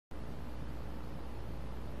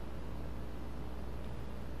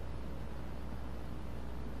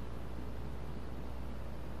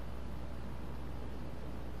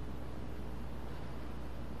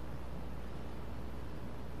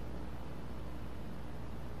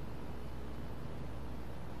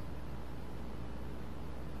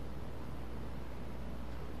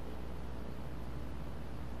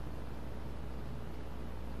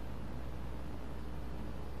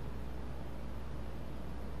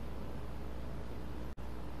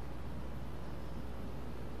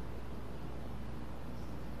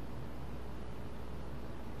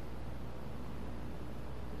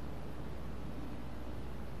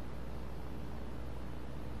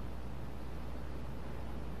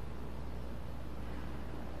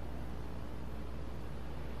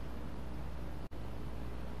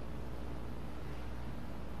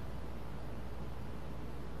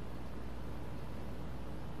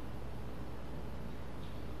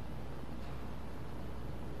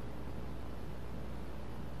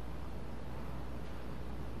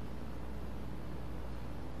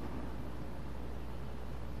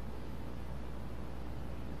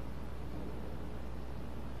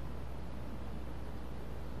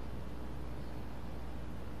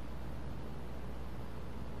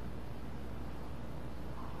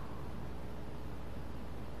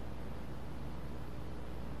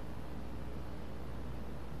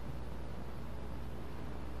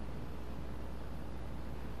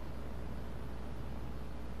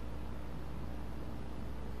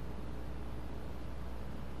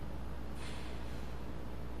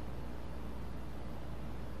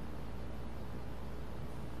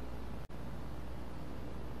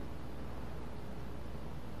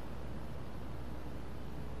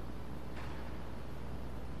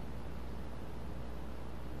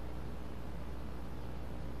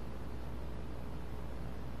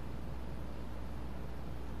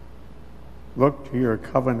Look to your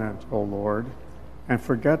covenant, O Lord, and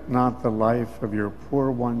forget not the life of your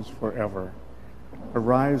poor ones forever.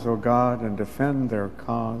 Arise, O God, and defend their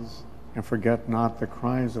cause, and forget not the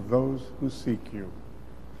cries of those who seek you.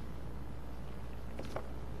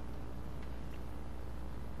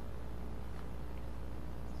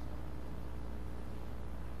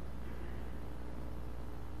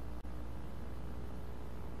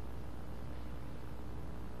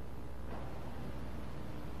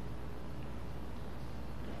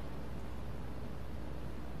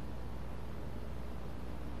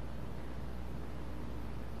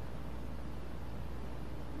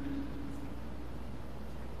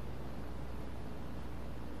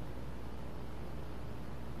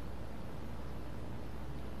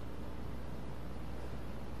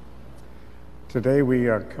 Today we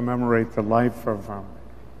commemorate the life of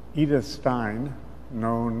Edith Stein,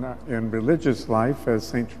 known in religious life as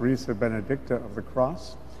St. Teresa Benedicta of the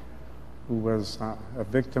Cross, who was a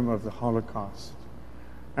victim of the Holocaust.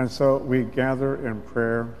 And so we gather in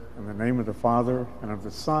prayer in the name of the Father, and of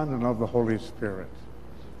the Son, and of the Holy Spirit.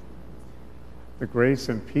 The grace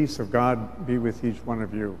and peace of God be with each one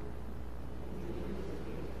of you.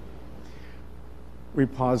 We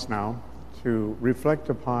pause now to reflect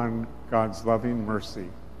upon God's loving mercy.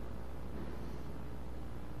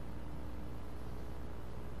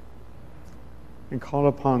 And call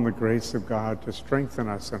upon the grace of God to strengthen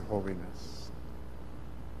us in holiness.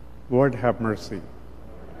 Lord, have mercy.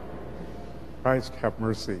 Christ, have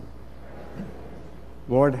mercy.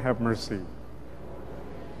 Lord, have mercy.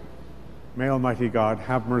 May Almighty God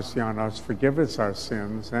have mercy on us, forgive us our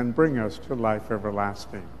sins, and bring us to life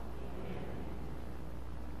everlasting.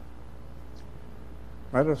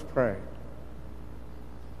 Let us pray.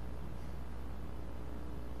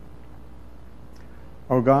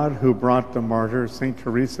 O God, who brought the martyr St.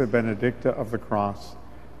 Teresa Benedicta of the Cross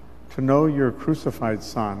to know your crucified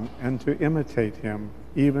Son and to imitate him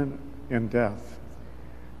even in death,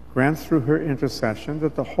 grant through her intercession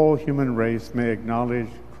that the whole human race may acknowledge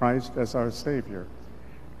Christ as our Savior,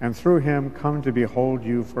 and through him come to behold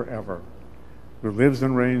you forever, who lives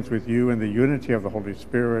and reigns with you in the unity of the Holy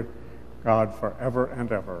Spirit, God forever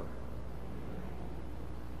and ever.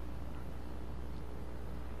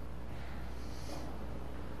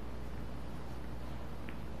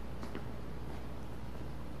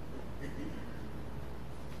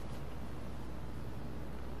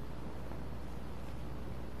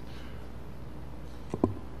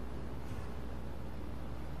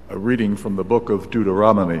 A reading from the book of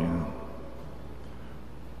Deuteronomy.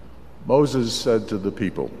 Moses said to the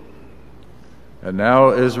people, "And now,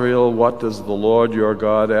 Israel, what does the Lord your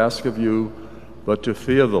God ask of you but to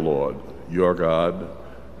fear the Lord your God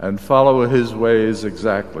and follow his ways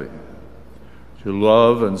exactly, to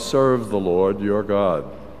love and serve the Lord your God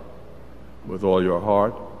with all your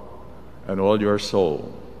heart and all your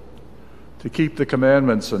soul, to keep the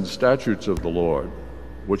commandments and statutes of the Lord,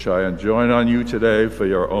 which I enjoin on you today for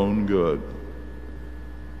your own good.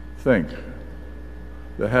 Think,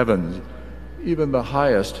 the heavens, even the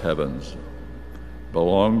highest heavens,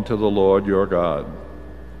 belong to the Lord your God,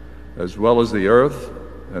 as well as the earth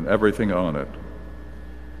and everything on it.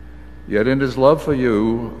 Yet in his love for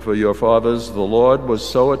you, for your fathers, the Lord was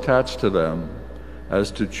so attached to them as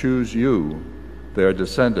to choose you, their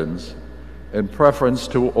descendants, in preference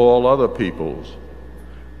to all other peoples,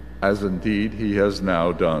 as indeed he has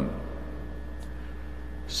now done.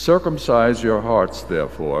 Circumcise your hearts,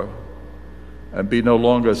 therefore, and be no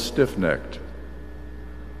longer stiff-necked,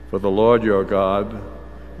 for the Lord your God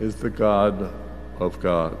is the God of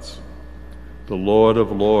gods, the Lord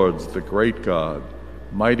of lords, the great God,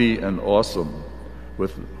 mighty and awesome,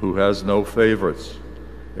 who has no favorites,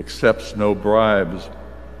 accepts no bribes,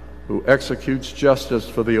 who executes justice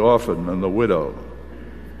for the orphan and the widow,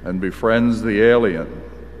 and befriends the alien,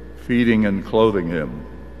 feeding and clothing him.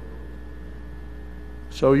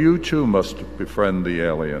 So you too must befriend the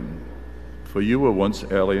alien, for you were once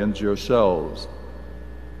aliens yourselves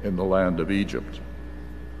in the land of Egypt.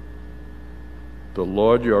 The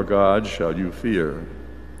Lord your God shall you fear,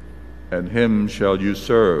 and him shall you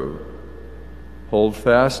serve. Hold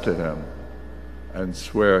fast to him and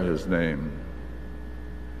swear his name.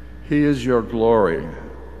 He is your glory,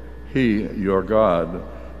 he, your God,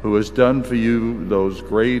 who has done for you those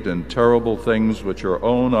great and terrible things which your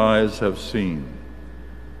own eyes have seen.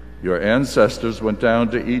 Your ancestors went down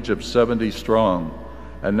to Egypt 70 strong,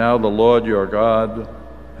 and now the Lord your God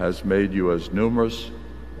has made you as numerous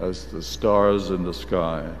as the stars in the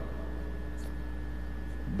sky."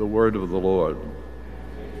 The word of the Lord.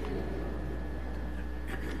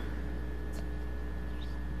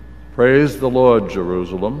 Praise the Lord,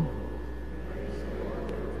 Jerusalem.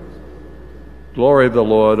 Glory the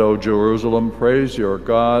Lord, O Jerusalem. Praise your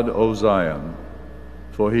God, O Zion.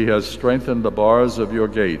 For he has strengthened the bars of your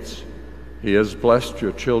gates. He has blessed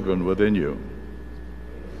your children within you.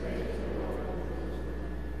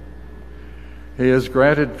 He has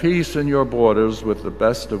granted peace in your borders. With the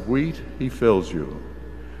best of wheat he fills you.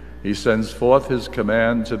 He sends forth his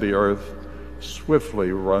command to the earth.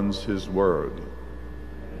 Swiftly runs his word.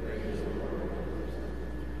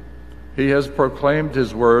 He has proclaimed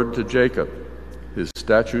his word to Jacob, his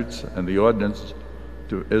statutes and the ordinance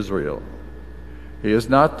to Israel. He has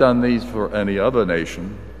not done these for any other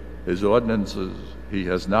nation. His ordinances he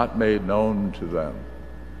has not made known to them.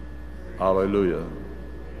 Alleluia.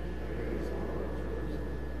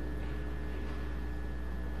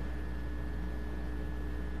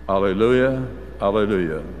 Alleluia,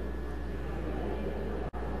 alleluia.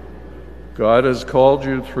 God has called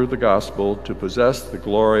you through the gospel to possess the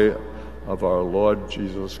glory of our Lord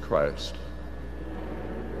Jesus Christ.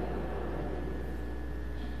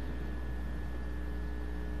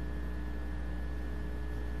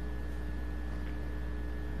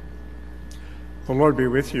 The Lord be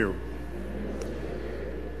with you.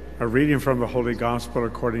 A reading from the Holy Gospel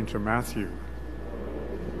according to Matthew.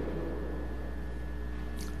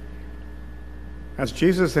 As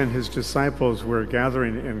Jesus and his disciples were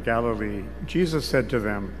gathering in Galilee, Jesus said to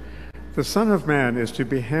them, "The Son of Man is to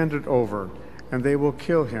be handed over, and they will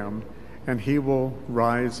kill him, and he will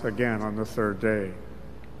rise again on the third day."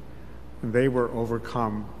 And they were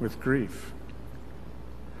overcome with grief.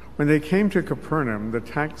 When they came to Capernaum, the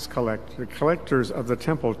collectors of the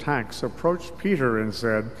temple tax approached Peter and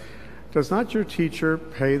said, "Does not your teacher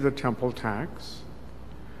pay the temple tax?"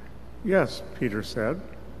 "Yes," Peter said.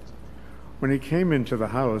 When he came into the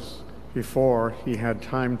house, before he had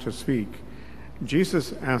time to speak,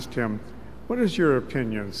 Jesus asked him, "What is your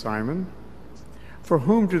opinion, Simon? For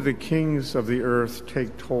whom do the kings of the earth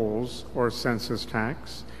take tolls or census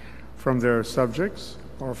tax? From their subjects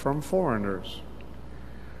or from foreigners?"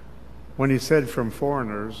 When he said from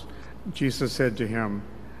foreigners, Jesus said to him,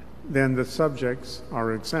 "Then the subjects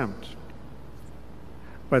are exempt.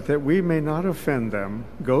 But that we may not offend them,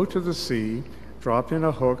 go to the sea, drop in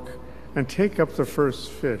a hook, and take up the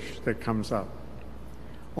first fish that comes up.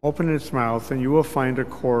 Open its mouth, and you will find a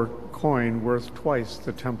coin worth twice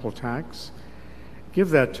the temple tax. Give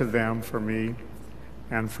that to them for me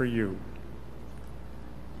and for you."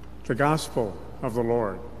 The Gospel of the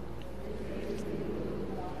Lord.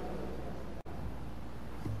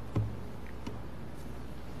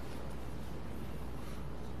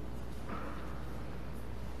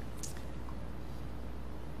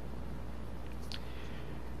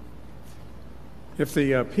 If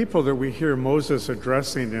the people that we hear Moses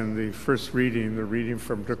addressing in the first reading, the reading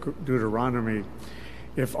from Deuteronomy,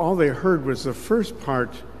 if all they heard was the first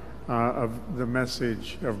part of the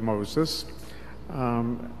message of Moses,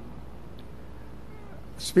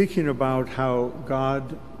 speaking about how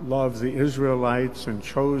God loved the Israelites and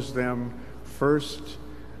chose them first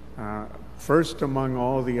among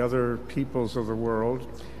all the other peoples of the world,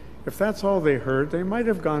 if that's all they heard, they might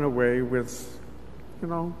have gone away with,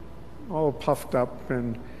 all puffed up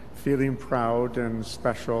and feeling proud and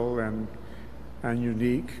special and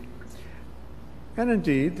unique. And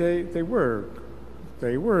indeed, they were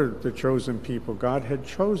the chosen people. God had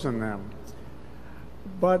chosen them.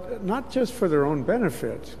 But not just for their own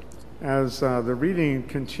benefit. As the reading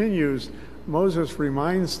continues, Moses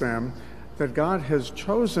reminds them that God has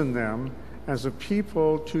chosen them as a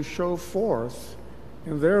people to show forth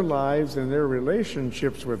in their lives and their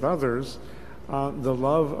relationships with others the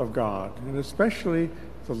love of God, and especially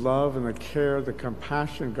the love and the care, the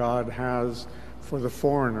compassion God has for the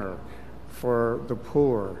foreigner, for the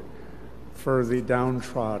poor, for the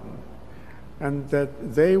downtrodden, and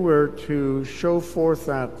that they were to show forth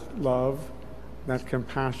that love, that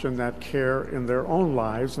compassion, that care in their own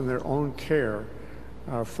lives and their own care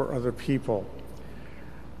for other people.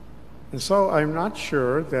 And so I'm not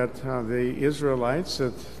sure that the Israelites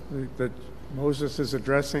that Moses is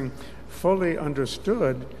addressing fully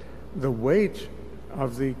understood the weight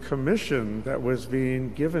of the commission that was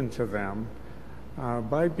being given to them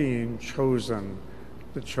by being chosen,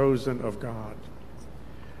 the chosen of God.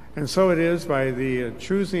 And so it is by the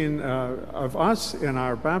choosing of us in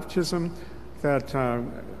our baptism that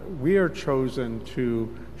we are chosen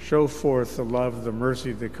to show forth the love, the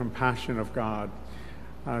mercy, the compassion of God,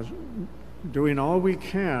 doing all we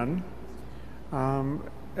can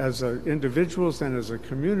as individuals and as a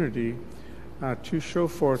community to show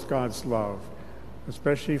forth God's love,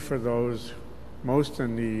 especially for those most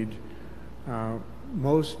in need,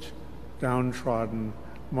 most downtrodden,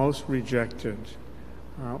 most rejected,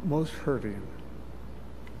 most hurting.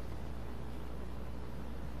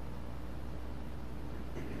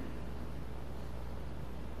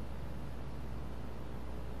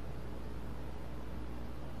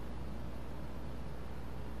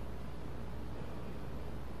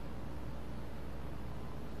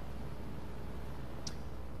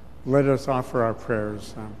 Let us offer our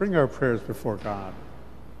prayers, bring our prayers before God.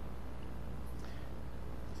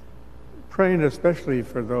 Praying especially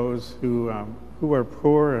for those who are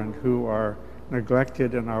poor and who are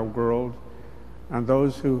neglected in our world, and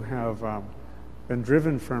those who have been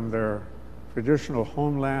driven from their traditional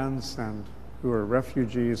homelands and who are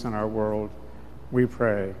refugees in our world, we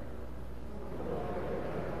pray.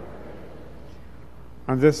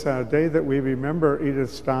 On this day that we remember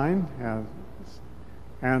Edith Stein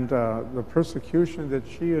and the persecution that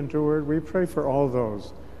she endured, we pray for all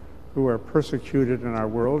those who are persecuted in our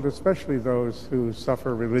world, especially those who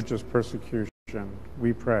suffer religious persecution.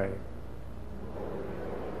 We pray.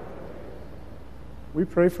 We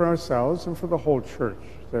pray for ourselves and for the whole church,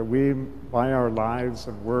 that we, by our lives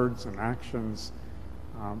and words and actions,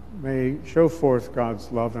 may show forth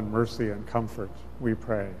God's love and mercy and comfort. We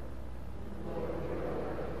pray.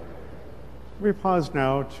 We pause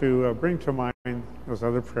now to bring to mind those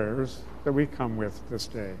other prayers that we come with this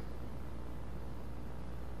day.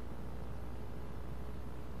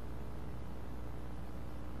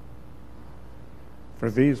 For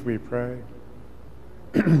these we pray.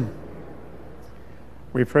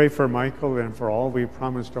 We pray for Michael and for all we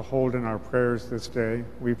promise to hold in our prayers this day.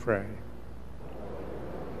 We pray.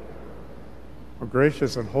 O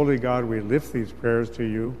gracious and holy God, we lift these prayers to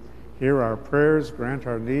you. Hear our prayers, grant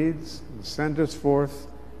our needs, and send us forth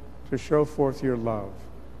to show forth your love.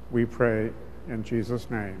 We pray in Jesus'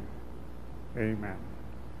 name. Amen.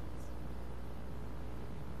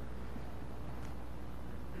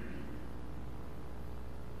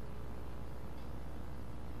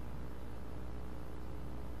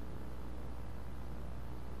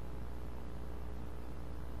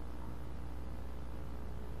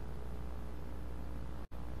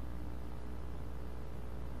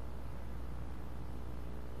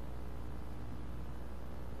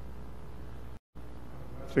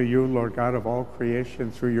 To you, Lord God of all creation,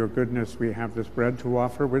 through your goodness we have this bread to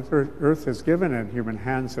offer, which earth has given and human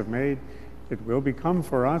hands have made. It will become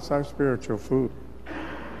for us our spiritual food.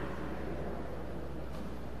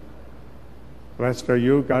 Blessed are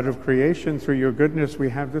you, God of creation, through your goodness we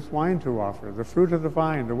have this wine to offer, the fruit of the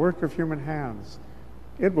vine, the work of human hands.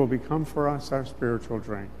 It will become for us our spiritual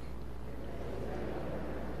drink.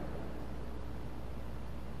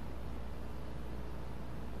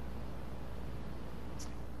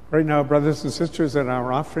 Right now, brothers and sisters, that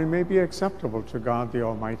our offering may be acceptable to God the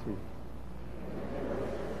Almighty.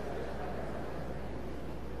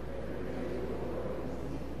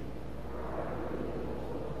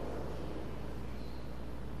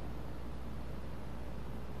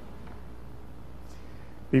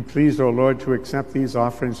 Be pleased, O Lord, to accept these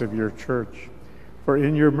offerings of your church. For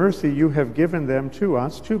in your mercy you have given them to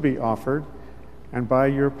us to be offered, and by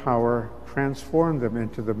your power transform them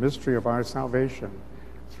into the mystery of our salvation.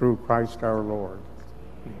 Through Christ our Lord.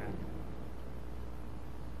 Amen.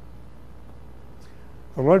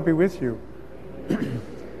 The Lord be with you.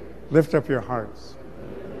 Lift up your hearts.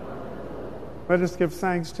 Let us give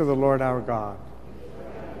thanks to the Lord our God.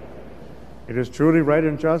 It is truly right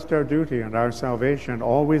and just, our duty and our salvation,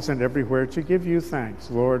 always and everywhere, to give you thanks,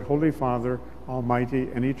 Lord, Holy Father, Almighty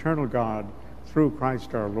and eternal God, through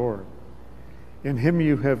Christ our Lord. In him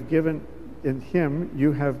you have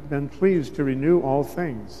been pleased to renew all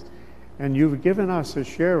things, and you've given us a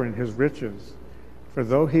share in his riches. For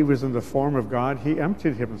though he was in the form of God, he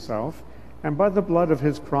emptied himself, and by the blood of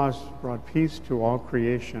his cross brought peace to all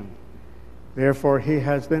creation. Therefore he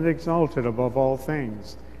has been exalted above all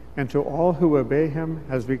things, and to all who obey him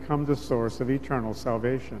has become the source of eternal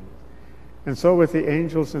salvation. And so with the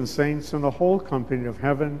angels and saints and the whole company of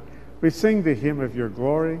heaven, we sing the hymn of your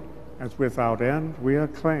glory, as without end we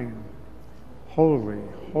acclaim. Holy,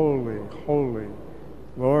 holy, holy,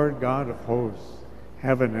 Lord God of hosts,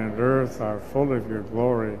 heaven and earth are full of your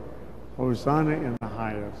glory. Hosanna in the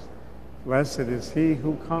highest. Blessed is he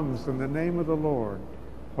who comes in the name of the Lord.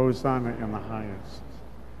 Hosanna in the highest.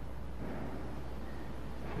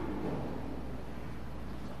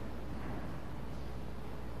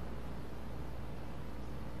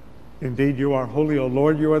 Indeed, you are holy, O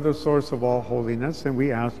Lord. You are the source of all holiness, and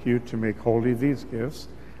we ask you to make holy these gifts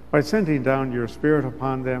by sending down your Spirit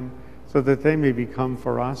upon them, so that they may become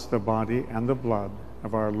for us the body and the blood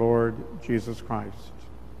of our Lord Jesus Christ.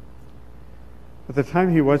 At the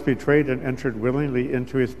time he was betrayed and entered willingly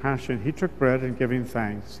into his passion, he took bread and giving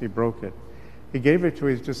thanks, he broke it. He gave it to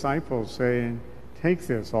his disciples, saying, "Take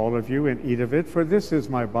this, all of you, and eat of it, for this is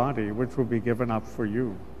my body, which will be given up for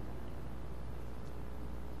you."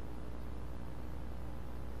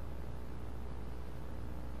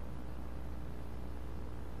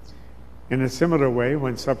 In a similar way,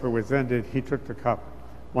 when supper was ended, he took the cup,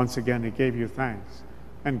 Once again he gave you thanks,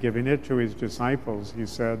 and giving it to his disciples, he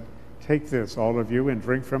said, "Take this, all of you, and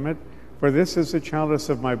drink from it, for this is the chalice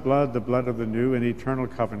of my blood, the blood of the new and eternal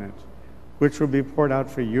covenant, which will be poured out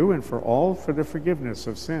for you and for all for the forgiveness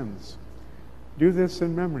of sins. Do this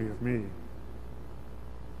in memory of me."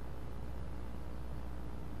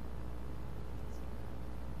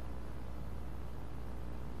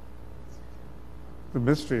 The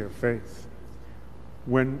mystery of faith.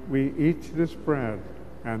 When we eat this bread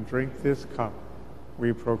and drink this cup,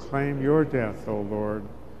 we proclaim your death, O Lord,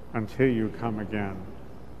 until you come again.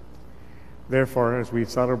 Therefore, as we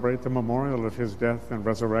celebrate the memorial of his death and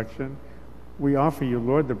resurrection, we offer you,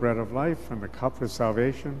 Lord, the bread of life and the cup of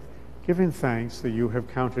salvation, giving thanks that you have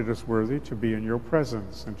counted us worthy to be in your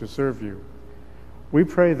presence and to serve you. We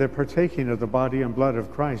pray that partaking of the body and blood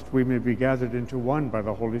of Christ, we may be gathered into one by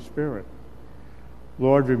the Holy Spirit.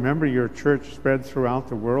 Lord, remember your church spread throughout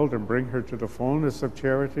the world and bring her to the fullness of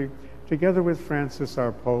charity, together with Francis,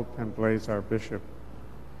 our Pope, and Blaise, our Bishop.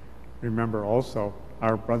 Remember also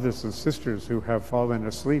our brothers and sisters who have fallen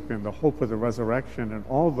asleep in the hope of the resurrection, and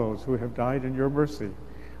all those who have died in your mercy.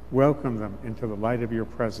 Welcome them into the light of your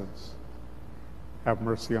presence. Have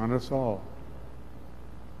mercy on us all,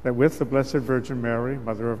 that with the Blessed Virgin Mary,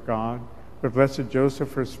 Mother of God, with blessed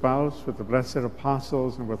Joseph, her spouse, with the blessed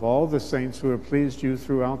apostles, and with all the saints who have pleased you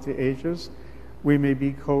throughout the ages, we may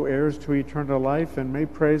be co-heirs to eternal life and may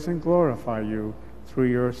praise and glorify you through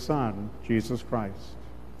your Son, Jesus Christ.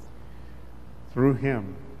 Through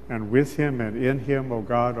him, and with him, and in him, O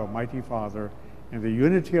God, Almighty Father, in the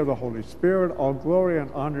unity of the Holy Spirit, all glory and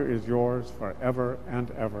honor is yours forever and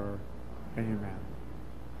ever. Amen.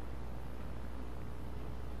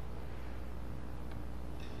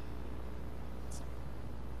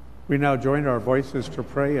 We now join our voices to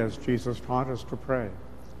pray as Jesus taught us to pray.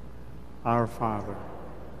 Our Father,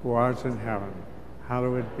 who art in heaven,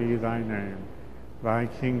 hallowed be thy name. Thy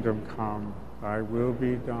kingdom come, thy will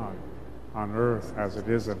be done, on earth as it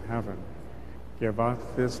is in heaven. Give us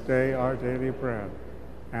this day our daily bread,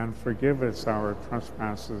 and forgive us our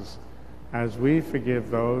trespasses, as we forgive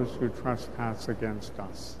those who trespass against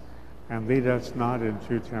us. And lead us not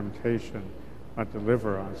into temptation, but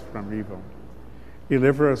deliver us from evil.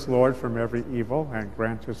 Deliver us, Lord, from every evil, and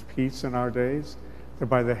grant us peace in our days, that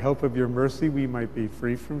by the help of your mercy we might be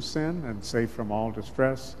free from sin and safe from all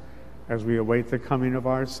distress, as we await the coming of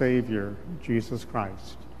our Savior, Jesus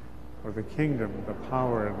Christ. For the kingdom, the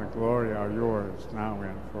power, and the glory are yours, now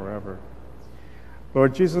and forever.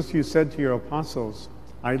 Lord Jesus, you said to your apostles,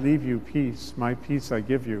 I leave you peace, my peace I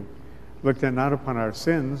give you. Look then not upon our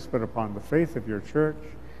sins, but upon the faith of your church,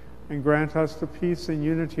 and grant us the peace and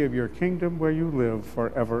unity of your kingdom where you live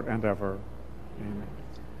forever and ever. Amen.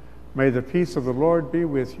 May the peace of the Lord be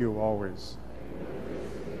with you always.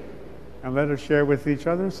 And let us share with each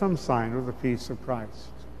other some sign of the peace of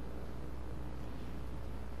Christ.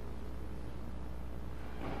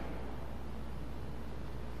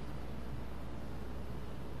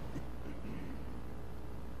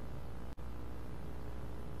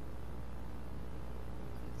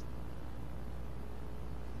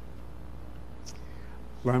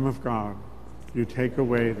 Lamb of God, you take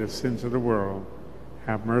away the sins of the world,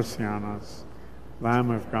 have mercy on us.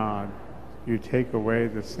 Lamb of God, you take away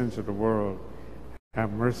the sins of the world,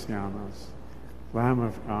 have mercy on us. Lamb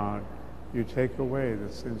of God, you take away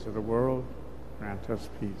the sins of the world, grant us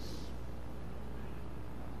peace.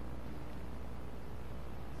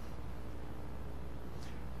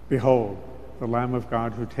 Behold, the Lamb of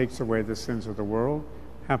God who takes away the sins of the world.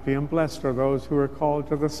 Happy and blessed are those who are called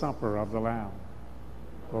to the supper of the Lamb.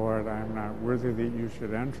 Lord, I am not worthy that you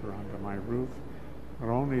should enter under my roof, but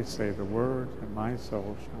only say the word, and my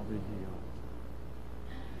soul shall be healed.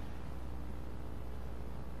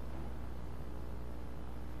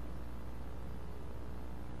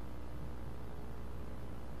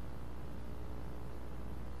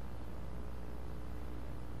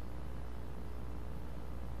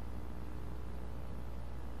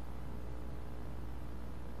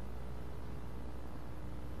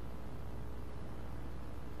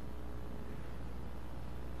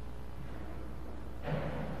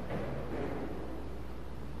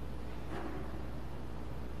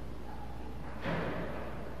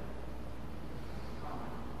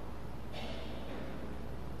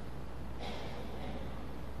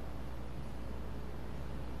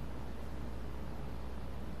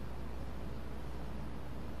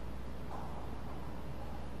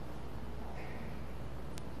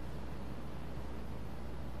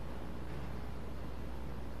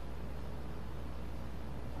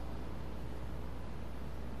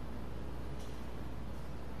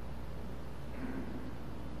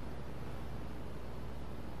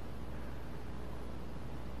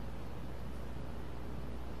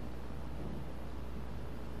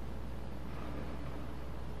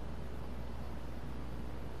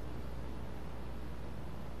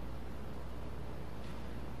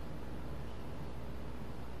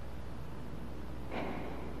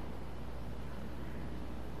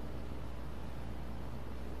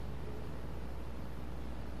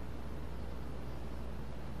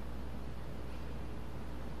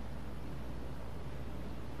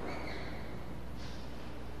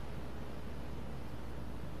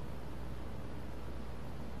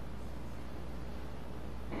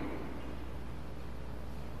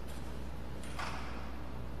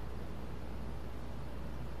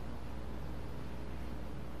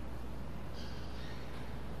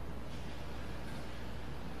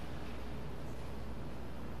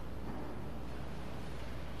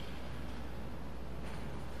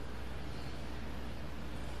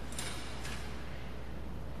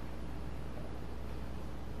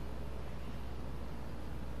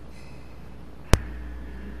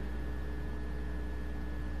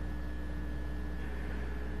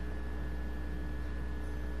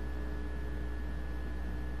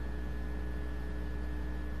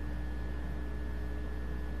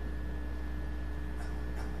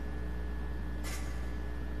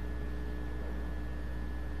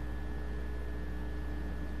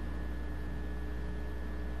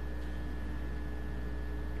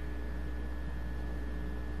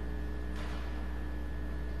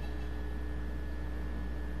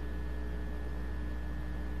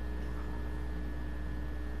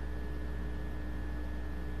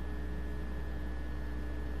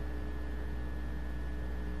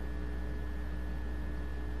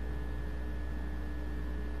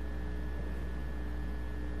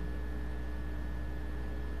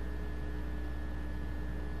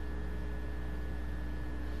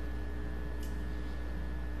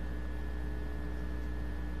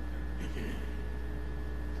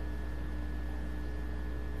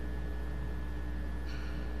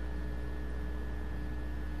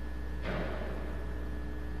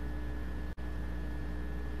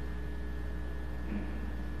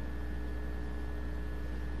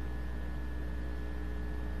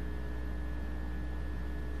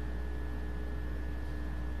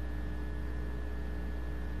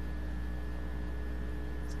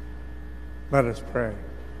 Let us pray.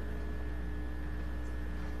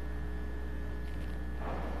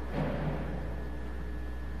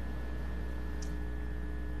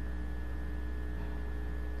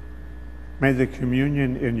 May the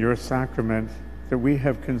communion in your sacrament that we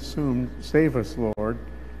have consumed save us, Lord,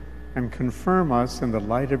 and confirm us in the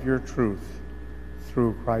light of your truth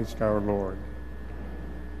through Christ our Lord.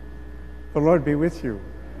 The Lord be with you.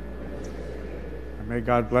 And may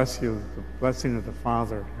God bless you with the blessing of the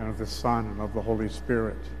Father, and of the Son, and of the Holy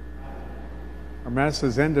Spirit. Our Mass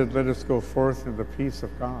is ended. Let us go forth in the peace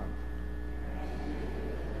of God.